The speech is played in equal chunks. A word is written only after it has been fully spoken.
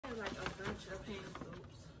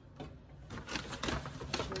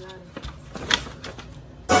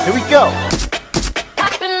Here we go.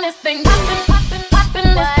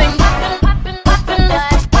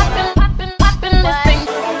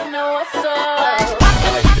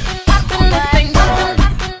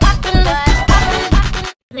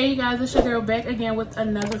 Hey you guys, it's your girl back again with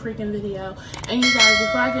another freaking video. And you guys,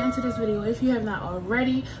 before I get into this video, if you have not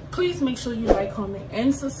already, please make sure you like, comment,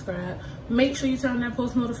 and subscribe. Make sure you turn on that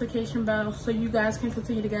post notification bell so you guys can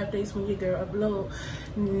continue to get updates when your girl upload.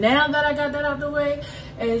 Now that I got that out the way,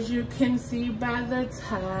 as you can see by the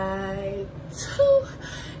title,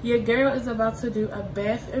 your girl is about to do a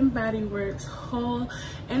Bath and Body Works haul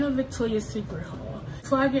and a Victoria's Secret haul.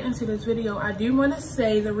 Before I get into this video, I do want to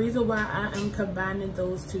say the reason why I am combining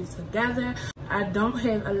those two together. I don't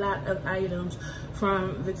have a lot of items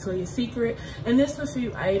from Victoria's Secret, and there's a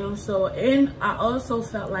few items, and I also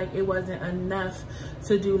felt like it wasn't enough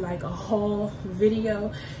to do like a haul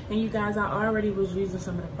video. And you guys, I already was using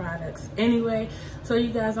some of the products anyway, so you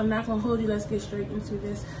guys, I'm not gonna hold you. Let's get straight into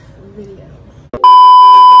this video.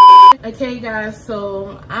 Okay guys,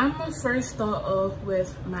 so I'm gonna first start off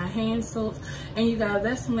with my hand soaps, and you guys,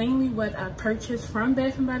 that's mainly what I purchased from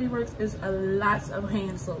Bath and Body Works, is a lot of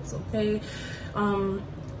hand soaps. Okay,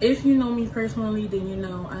 if you know me personally, then you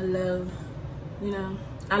know I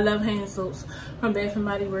love hand soaps from Bath and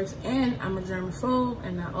Body Works, and I'm a germaphobe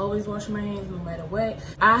and I always wash my hands no matter what.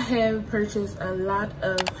 I have purchased a lot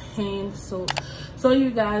of hand soaps, so you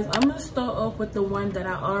guys, I'm gonna start off with the one that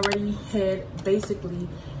I already had basically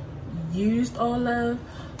used all of,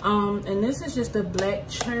 and this is just the black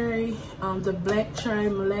cherry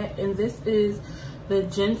millet, and this is the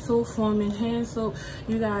gentle foaming hand soap.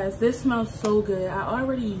 You guys, this smells so good. I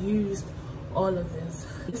already used all of this.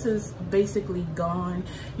 This is basically gone.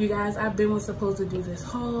 You guys, I've been supposed to do this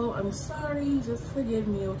haul. I'm sorry, just forgive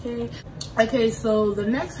me, okay? Okay, so the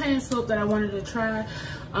next hand soap that I wanted to try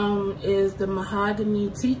is the mahogany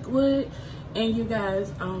teak wood. And you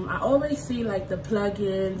guys, I always see like the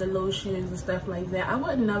plug-in, the lotions and stuff like that. I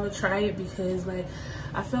would never try it because like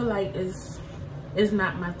I feel like it's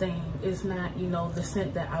not my thing. It's not, you know, the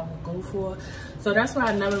scent that I would go for. So that's why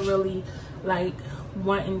I never really like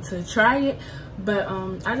wanting to try it. But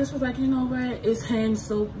I just was like, you know what, it's hand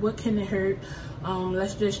soap, what can it hurt?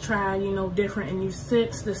 Let's just try, you know, different and new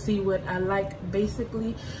scents to see what I like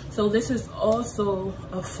basically. So this is also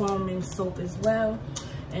a foaming soap as well,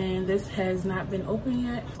 and this has not been open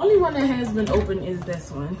yet. Only one that has been open is this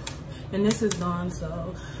one, and this is gone.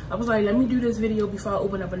 So I was like, let me do this video before I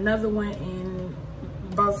open up another one, and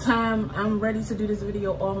by the time I'm ready to do this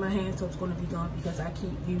video, all my hand soap's gonna be gone because I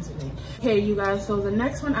keep using it. Okay you guys, so the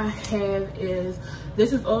next one I have is,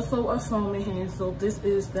 this is also a foaming hand soap. This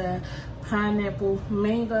is the pineapple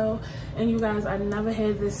mango, and you guys, I never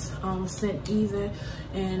had this scent either,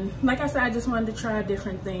 and like I said, I just wanted to try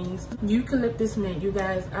different things. Eucalyptus mint, you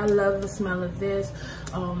guys, I love the smell of this.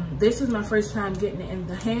 This is my first time getting it in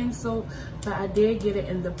the hand soap, but I did get it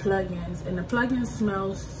in the plugins, and the plugins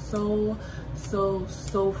smell so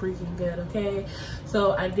freaking good. Okay,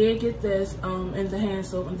 so I did get this in the hand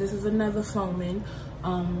soap, and this is another foaming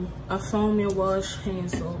a foaming wash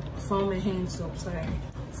hand soap, foaming hand soap, sorry.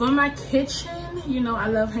 For my kitchen, you know, I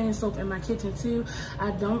love hand soap in my kitchen too.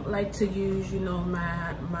 I don't like to use, you know,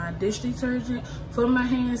 my dish detergent for my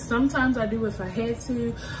hands. Sometimes I do if I had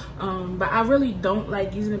to, but I really don't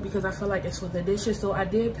like using it because I feel like it's for the dishes. So I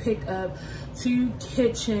did pick up two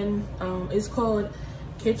kitchen, it's called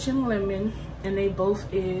Kitchen Lemon, and they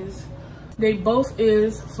both is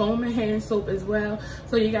foaming hand soap as well.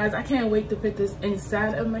 So you guys, I can't wait to put this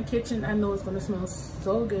inside of my kitchen. I know it's gonna smell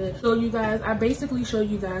so good. So you guys, I basically show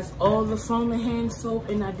you guys all the foaming hand soap,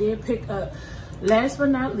 and I did pick up, last but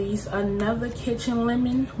not least, another Kitchen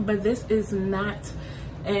Lemon, but this is not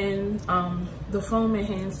the foaming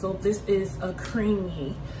hand soap. This is a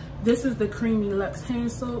creamy, this is the creamy luxe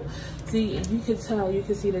hand soap. See, if you could tell, you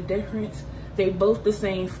can see the difference. They both the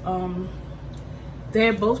same,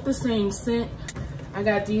 they're both the same scent. I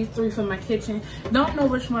got these three for my kitchen. Don't know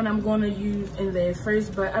which one I'm going to use in there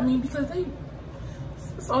first, but I mean, because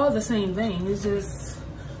it's all the same thing. It's just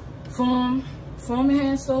foaming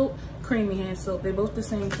hand soap, creamy hand soap. They're both the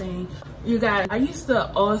same thing. You guys, I used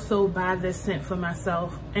to also buy this scent for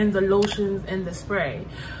myself, and the lotions and the spray,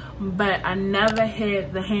 but I never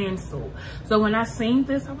had the hand soap. So when I seen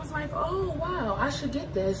this, I was like, oh wow, I should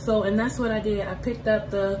get this. So, and that's what I did. I picked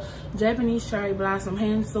up the Japanese cherry blossom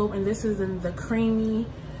hand soap, and this is in the creamy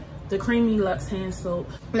luxe hand soap.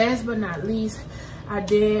 Last but not least, I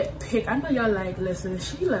did pick, I know y'all like, listen,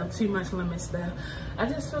 she loves too much lemon stuff. I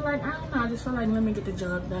just feel like, I don't know, I just feel like lemon get the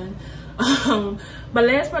job done. But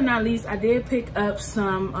last but not least, I did pick up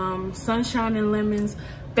some Sunshine and Lemons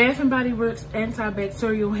Bath and Body Works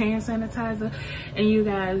antibacterial hand sanitizer. And you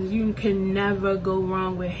guys, you can never go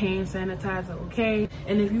wrong with hand sanitizer, okay?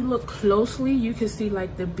 And if you look closely, you can see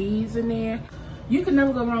like the beads in there. You can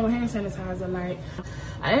never go wrong with hand sanitizer. Like,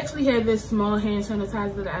 I actually have this small hand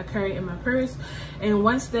sanitizer that I carry in my purse, and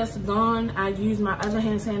once that's gone, I use my other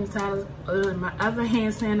hand sanitizers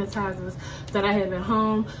that I have at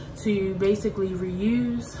home to basically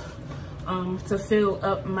reuse, to fill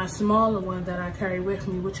up my smaller one that I carry with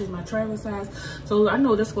me, which is my travel size. So I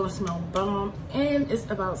know this is gonna smell bomb, and it's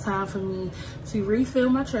about time for me to refill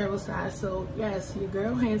my travel size. So yes, your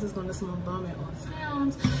girl hands is gonna smell bomb at all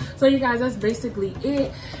times. So you guys, that's basically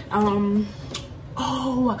it.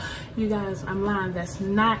 Oh, you guys, I'm lying. That's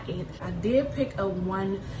not it. I did pick up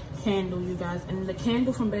one candle, you guys, and the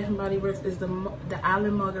candle from Bath and Body Works is the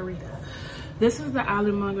Island Margarita. This is the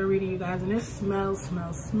Island Margarita, you guys, and it smells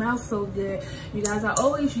so good. You guys, I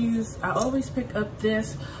always pick up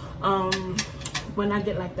this when I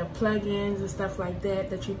get like the plug-ins and stuff like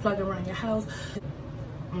that you plug around your house.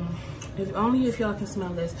 Only if y'all can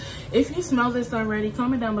smell this. If you smell this already,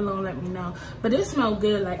 comment down below and let me know. But it smells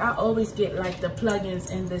good. Like, I always get like the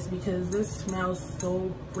plugins in this because this smells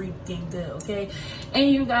so freaking good, okay?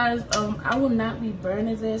 And you guys, I will not be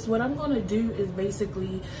burning this. What I'm gonna do is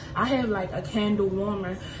basically, I have like a candle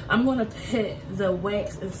warmer. I'm gonna put the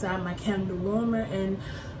wax inside my candle warmer and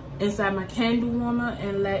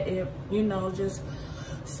let it, you know, just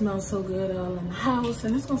smells so good all in the house,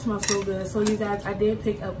 and it's gonna smell so good. So you guys, I did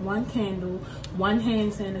pick up one candle, one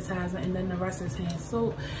hand sanitizer, and then the rest is hand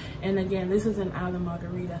soap. And again, this is an Island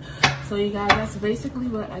Margarita. So you guys, that's basically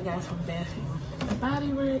what I got from Bath and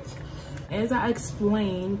Body Works. As I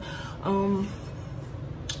explained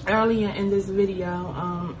earlier in this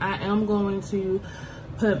video, I am going to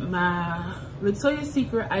put my Victoria's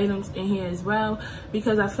Secret items in here as well,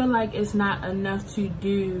 because I feel like it's not enough to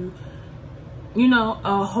do, you know,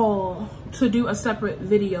 a haul, to do a separate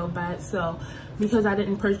video by itself, because I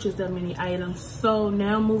didn't purchase that many items. So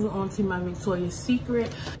now moving on to my Victoria's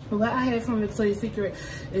Secret. What I have from Victoria's Secret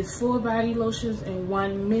is 4 body lotions and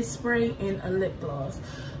 1 mist spray and a lip gloss.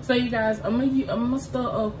 So you guys, I'm gonna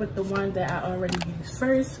start off with the one that I already used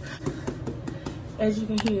first. As you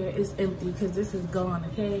can hear, it's empty because this is gone,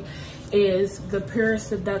 okay? Is the Pure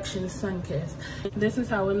Seduction Sunkissed. This is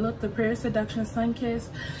how it looked, the Pure Seduction Sunkissed.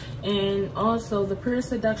 And also the Pure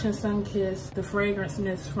Seduction Sunkissed, the fragrance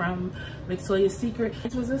mist from Victoria's Secret.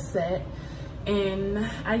 It was a set, and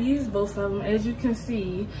I used both of them. As you can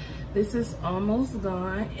see, this is almost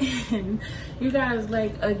gone. And you guys,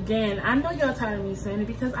 like, again, I know y'all tired of me saying it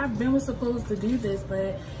because I've been supposed to do this,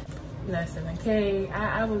 but listen, okay,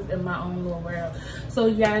 I was in my own little world. So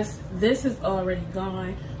yes, this is already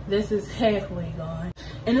gone. This is halfway gone,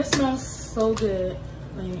 and it smells so good.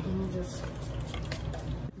 Let me just,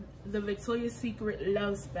 the Victoria's Secret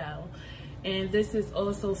Love Spell, and this is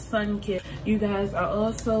also Sunkissed. You guys, I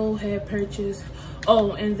also have purchased,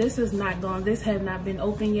 oh, and this is not gone, this has not been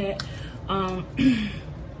opened yet.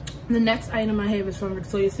 The next item I have is from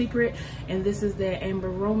Victoria's Secret, and this is their Amber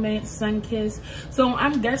Romance Sunkissed. So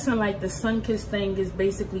I'm guessing like the Sunkissed thing is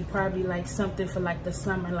basically probably like something for like the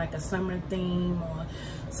summer, like a summer theme or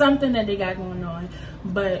something that they got going on.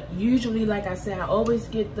 But usually, like I said, I always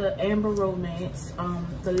get the Amber Romance,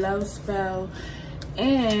 the Love Spell,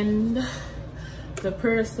 and the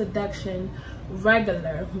Pure Seduction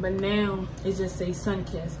regular, but now it just says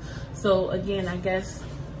Sunkissed. So again, I guess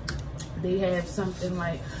they have something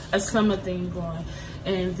like a summer thing going.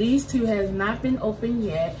 And these two has not been opened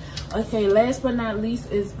yet. Okay, last but not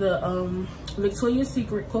least is the Victoria's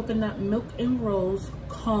Secret Coconut Milk and Rose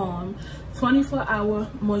Calm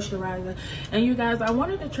 24-hour moisturizer. And you guys, I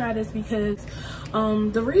wanted to try this because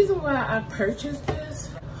the reason why I purchased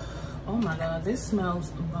this, oh my god, this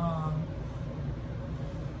smells bomb.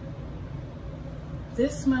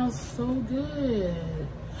 This smells so good.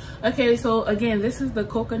 Okay, so again, this is the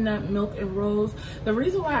Coconut Milk and Rose. The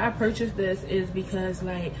reason why I purchased this is because,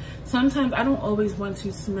 like, sometimes I don't always want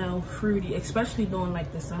to smell fruity, especially during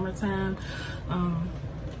like the summertime.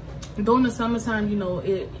 During the summertime, you know,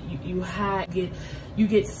 you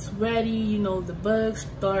get sweaty, you know, the bugs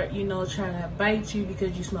start, you know, trying to bite you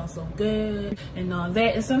because you smell so good and all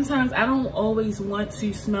that. And sometimes I don't always want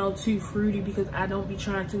to smell too fruity because I don't be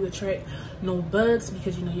trying to attract no bugs,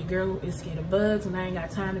 because, you know, your girl is scared of bugs and I ain't got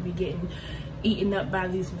time to be getting eaten up by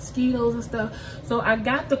these mosquitoes and stuff. So I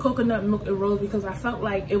got the Coconut Milk and Rose because I felt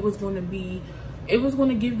like it was going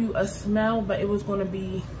to give you a smell, but it was going to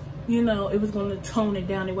be, you know, it was going to tone it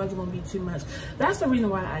down. It wasn't going to be too much. That's the reason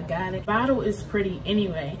why I got it. The bottle is pretty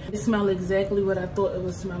anyway. It smelled exactly what I thought it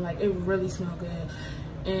would smell like. It really smelled good.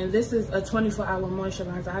 And this is a 24-hour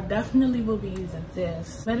moisturizer. I definitely will be using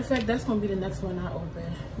this. Matter of fact, that's gonna be the next one I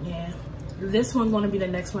open. Yeah, this one's gonna be the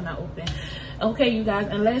next one I open. Okay, you guys,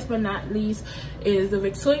 and last but not least is the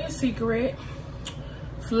Victoria's Secret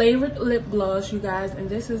flavored lip gloss, you guys, and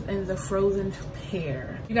this is in the frozen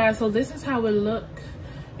pear. You guys, so this is how it look,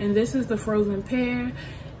 and this is the frozen pear.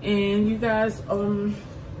 And you guys,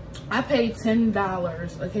 I paid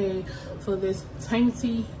 $10, okay, for this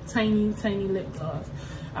tiny lip gloss.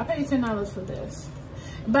 I paid $10 for this,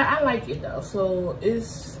 but I like it though. So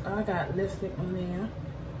I got lipstick on there,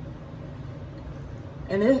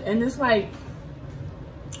 and it's like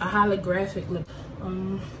a holographic lip.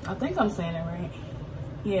 I think I'm saying it right.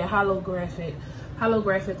 Yeah,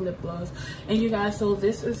 holographic lip gloss. And you guys, so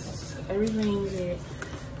this is everything that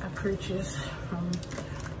I purchased from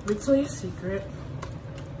Victoria's Secret.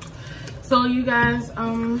 So you guys,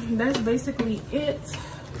 that's basically it.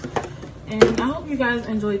 And I hope you guys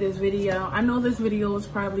enjoyed this video. I know this video was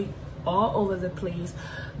probably all over the place,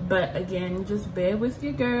 but again, just bear with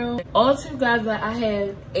your girl. Altogether, I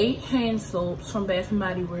have 8 hand soaps from Bath &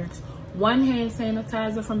 Body Works, 1 hand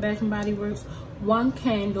sanitizer from Bath & Body Works, 1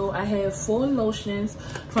 candle. I have 4 lotions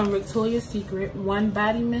from Victoria's Secret, 1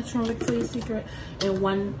 body mist from Victoria's Secret, and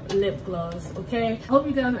 1 lip gloss. Okay, I hope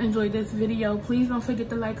you guys enjoyed this video. Please don't forget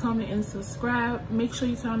to like, comment, and subscribe. Make sure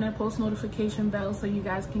you turn on that post notification bell so you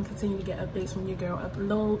guys can continue to get updates when your girl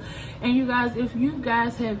upload. And you guys, if you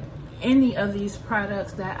guys have any of these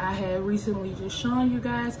products that I have recently just shown you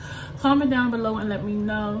guys, comment down below and let me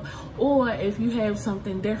know. Or if you have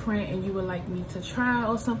something different and you would like me to try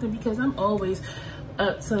or something, because I'm always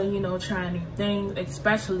up to, you know, trying new things,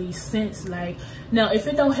 especially since, like, now if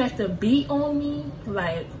it don't have to be on me,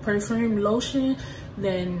 like perfume, lotion,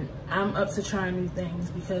 then I'm up to trying new things,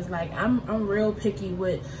 because like I'm real picky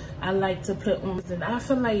with I like to put on, and I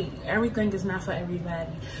feel like everything is not for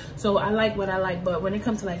everybody. So I like what I like, but when it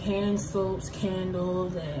comes to like hand soaps,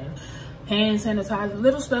 candles, and hand sanitizer,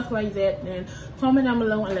 little stuff like that, then comment down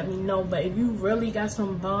below and let me know. But if you really got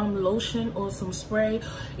some bomb lotion or some spray,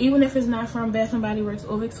 even if it's not from Bath & Body Works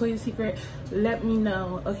or Victoria's Secret, let me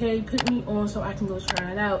know, okay? Put me on so I can go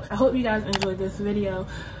try it out. I hope you guys enjoyed this video.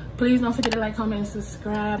 Please don't forget to like, comment, and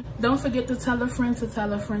subscribe. Don't forget to tell a friend to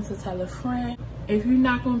tell a friend to tell a friend. If you're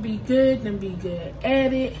not gonna be good, then be good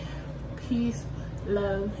at it. Peace,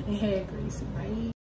 love, and hair grease. Bye.